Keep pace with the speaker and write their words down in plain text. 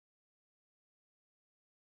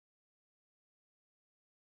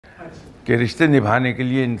کہ رشتے نبھانے کے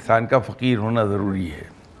لیے انسان کا فقیر ہونا ضروری ہے.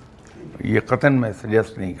 یہ قطعاً میں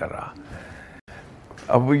سجیسٹ نہیں کر رہا.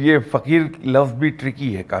 اب یہ فقیر لفظ بھی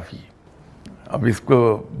ٹرکی ہے کافی. اب اس کو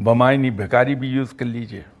بمعنی بھکاری بھی یوز کر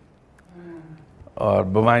لیجئے اور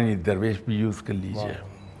بمعنی درویش بھی یوز کر لیجئے.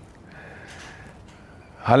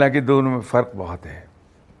 حالانکہ دونوں میں فرق بہت ہے.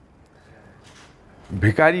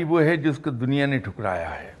 بھکاری وہ ہے جس کو دنیا نے ٹھکرایا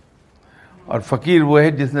ہے اور فقیر وہ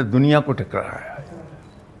ہے جس نے دنیا کو ٹھکرایا ہے.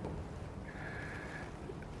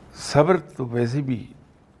 صبر تو ویسے بھی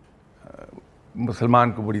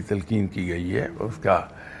مسلمان کو بڑی تلقین کی گئی ہے. اس کا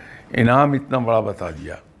انعام اتنا بڑا بتا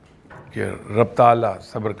دیا کہ رب تعالیٰ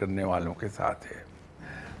صبر کرنے والوں کے ساتھ ہے.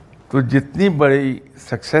 تو جتنی بڑی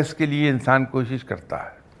سکسیس کے لیے انسان کوشش کرتا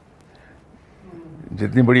ہے,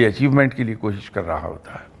 جتنی بڑی اچیومنٹ کے لیے کوشش کر رہا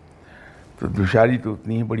ہوتا ہے, تو دشواری تو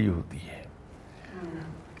اتنی ہی بڑی ہوتی ہے.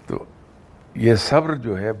 تو یہ صبر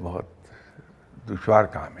جو ہے بہت دشوار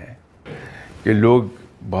کام ہے کہ لوگ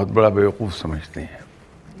بہت بڑا بیوقوف سمجھتے ہیں,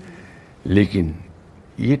 لیکن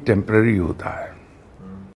یہ ٹیمپرری ہوتا ہے.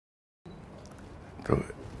 تو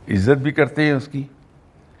عزت بھی کرتے ہیں اس کی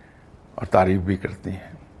اور تعریف بھی کرتے ہیں.